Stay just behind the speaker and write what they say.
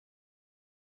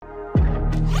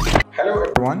Hello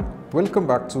everyone, welcome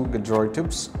back to Gadroid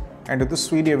Tips, and in this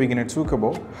video we're going to talk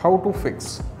about how to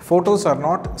fix photos are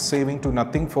not saving to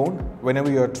nothing phone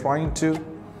whenever you are trying to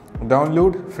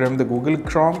download from the Google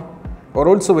Chrome, or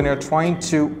also when you are trying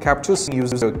to capture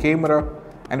using a camera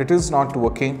and it is not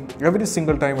working. Every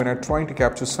single time when you are trying to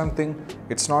capture something,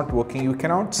 it's not working. You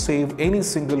cannot save any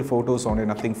single photos on a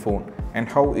nothing phone, and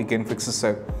how you can fix this.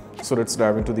 So let's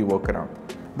dive into the workaround.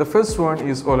 The first one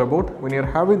is all about when you're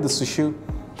having this issue.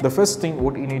 The first thing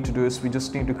what you need to do is we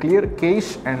just need to clear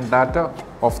cache and data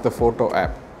of the photo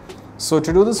app. So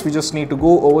to do this, we just need to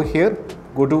go over here,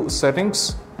 go to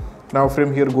settings. Now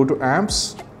from here go to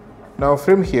apps. Now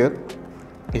from here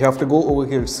you have to go over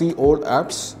here, see all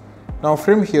apps. Now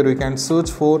from here you can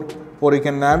search for, or you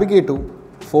can navigate to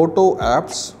photo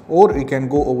apps, or you can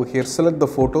go over here, select the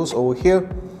photos over here.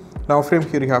 Now from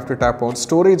here you have to tap on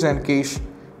storage and cache.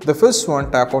 The first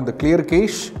one, tap on the clear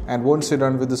cache, and once you're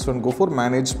done with this one, go for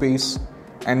manage space,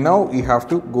 and now you have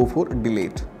to go for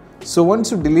delete. So once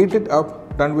you delete it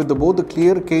up, done with both the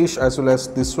clear cache as well as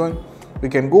this one, we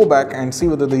can go back and see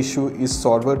whether the issue is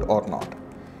solved or not.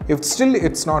 If still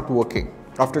it's not working,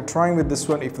 after trying with this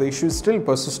one, if the issue is still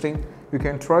persisting, you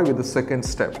can try with the second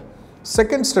step.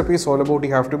 Second step is all about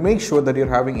you have to make sure that you're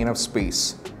having enough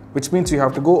space, which means you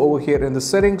have to go over here in the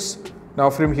settings. Now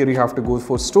from here you have to go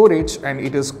for storage, and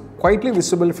it is quietly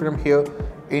visible from here.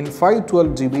 In 512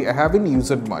 GB I haven't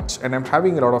used it much, and I'm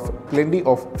having plenty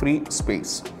of free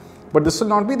space. But this will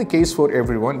not be the case for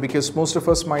everyone, because most of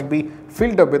us might be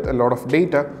filled up with a lot of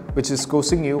data which is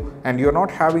causing you, and you're not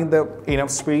having the enough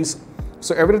space.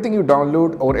 So everything you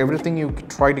download or everything you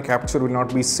try to capture will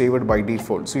not be saved by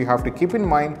default. So you have to keep in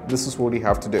mind this is what you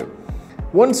have to do.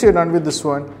 Once you're done with this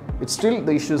one, it's still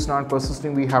the issue is not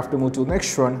persisting, we have to move to the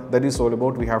next one. That is all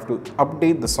about we have to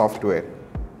update the software.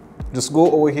 Just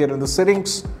go over here in the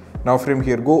settings. Now from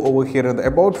here go over here in the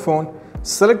about phone,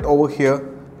 select over here.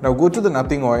 Now go to the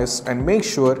Nothing OS and make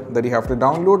sure that you have to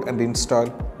download and install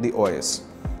the OS.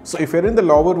 So if you're in the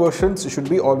lower versions, you should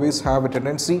be always have a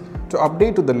tendency to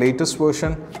update to the latest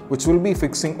version, which will be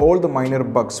fixing all the minor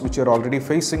bugs which you're already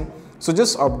facing. So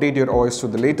just update your OS to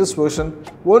the latest version.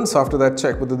 Once after that,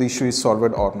 check whether the issue is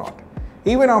solved or not.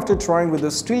 Even after trying with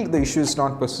this, still the issue is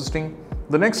not persisting.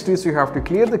 The next is you have to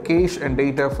clear the cache and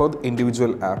data for the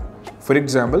individual app. For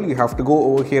example, you have to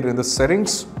go over here in the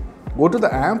settings, go to the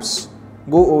apps,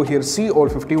 go over here, see all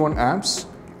 51 apps.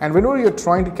 And whenever you're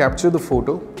trying to capture the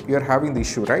photo, you're having the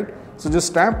issue, right? So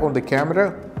just tap on the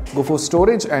camera, go for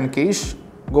storage and cache,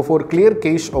 go for clear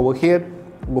cache over here,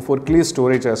 go for clear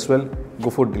storage as well,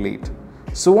 go for delete.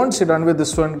 So once you're done with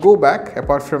this one, go back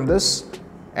apart from this,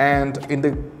 and in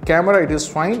the camera it is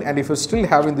fine. And if you're still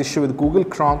having the issue with Google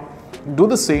Chrome, do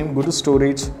the same, go to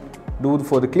storage, do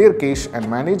for the clear cache and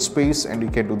manage space, and you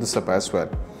can do this up as well.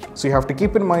 So you have to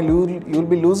keep in mind you'll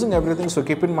be losing everything, so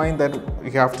keep in mind that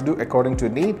you have to do according to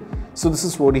need. So this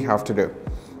is what you have to do.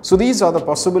 So these are the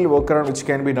possible workaround which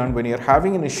can be done when you're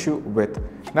having an issue with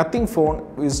nothing phone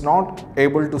is not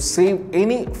able to save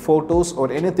any photos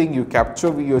or anything you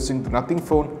capture using the nothing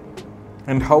phone,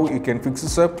 and how you can fix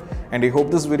this up. And I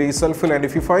hope this video is helpful, and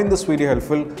if you find this video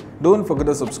helpful, don't forget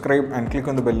to subscribe and click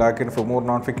on the bell icon for more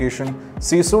notification.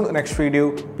 See you soon in the next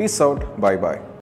video. Peace out. Bye bye.